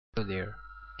There.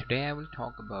 Today I will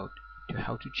talk about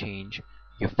how to change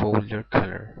your folder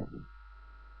color.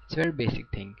 It's a very basic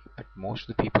thing, but most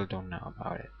of the people don't know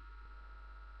about it.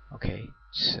 Okay,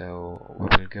 so we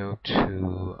will go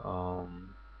to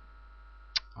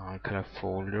our color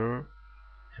folder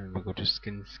and we'll go to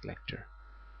skin selector.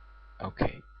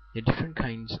 Okay, there are different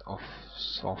kinds of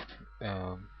soft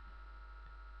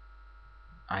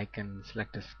I can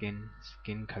select a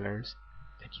skin colors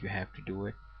that you have to do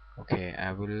it. Okay,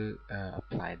 I will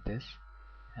apply this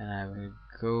and I will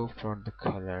go for the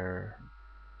color.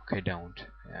 Okay,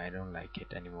 I don't like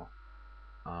it anymore.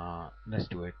 Let's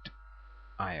do it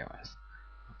iOS.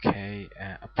 Okay,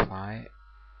 apply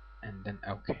and then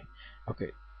okay,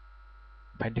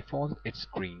 by default it's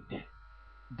green.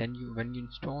 Then when you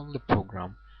install the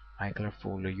program iColor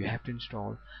folder, you have to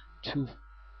install two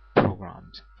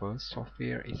programs. First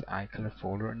software is iColor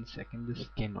folder and second the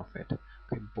skin of it.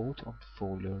 Okay, both of the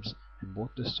folders and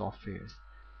both the softwares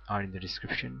are in the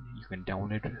description. You can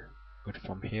download it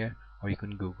from here or you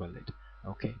can Google it.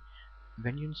 Okay,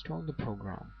 when you install the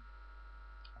program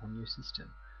on your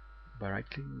system, by right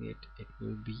clicking it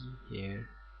will be here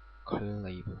color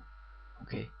label.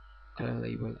 Okay, color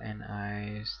label, and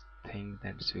I think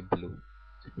that's blue,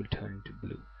 so it will turn into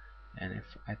blue. And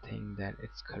if I think that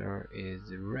its color is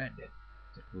red,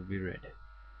 it will be red.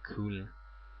 Cool.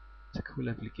 It's a cool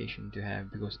application to have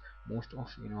because most of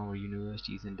our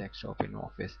universities and desktop in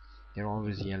office, they're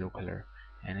always yellow color,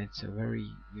 and it's a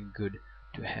very good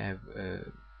to have a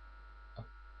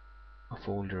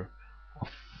folder of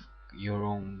your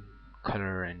own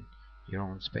color and your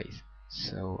own space.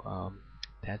 So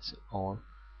that's all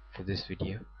for this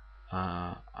video.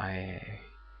 I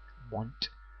want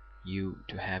you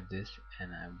to have this,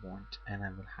 and I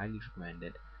will highly recommend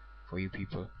it for you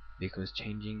people, because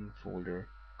changing folder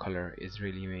color is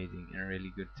really amazing and a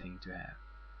really good thing to have.